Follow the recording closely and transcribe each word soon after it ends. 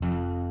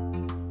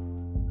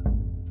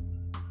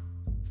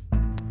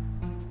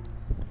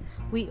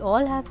We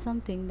all have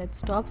something that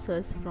stops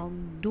us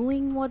from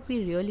doing what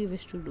we really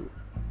wish to do.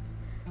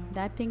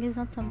 That thing is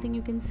not something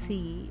you can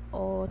see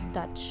or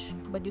touch,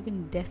 but you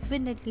can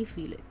definitely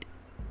feel it.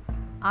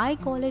 I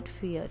call it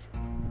fear.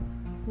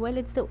 Well,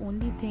 it's the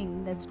only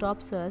thing that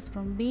stops us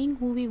from being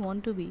who we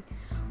want to be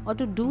or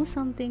to do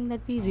something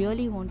that we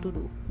really want to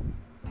do.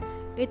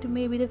 It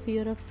may be the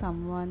fear of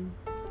someone,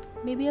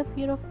 maybe a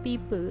fear of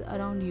people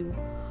around you,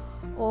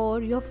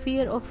 or your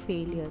fear of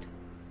failure.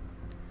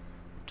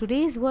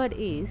 Today's word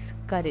is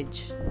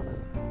courage.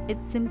 It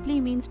simply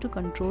means to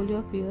control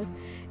your fear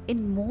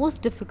in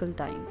most difficult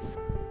times.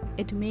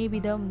 It may be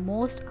the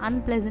most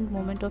unpleasant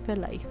moment of your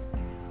life,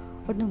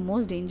 or the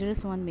most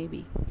dangerous one,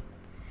 maybe.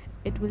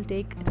 It will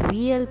take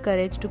real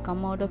courage to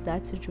come out of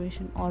that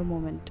situation or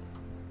moment.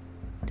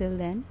 Till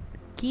then,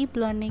 keep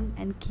learning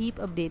and keep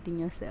updating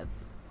yourself.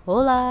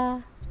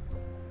 Hola!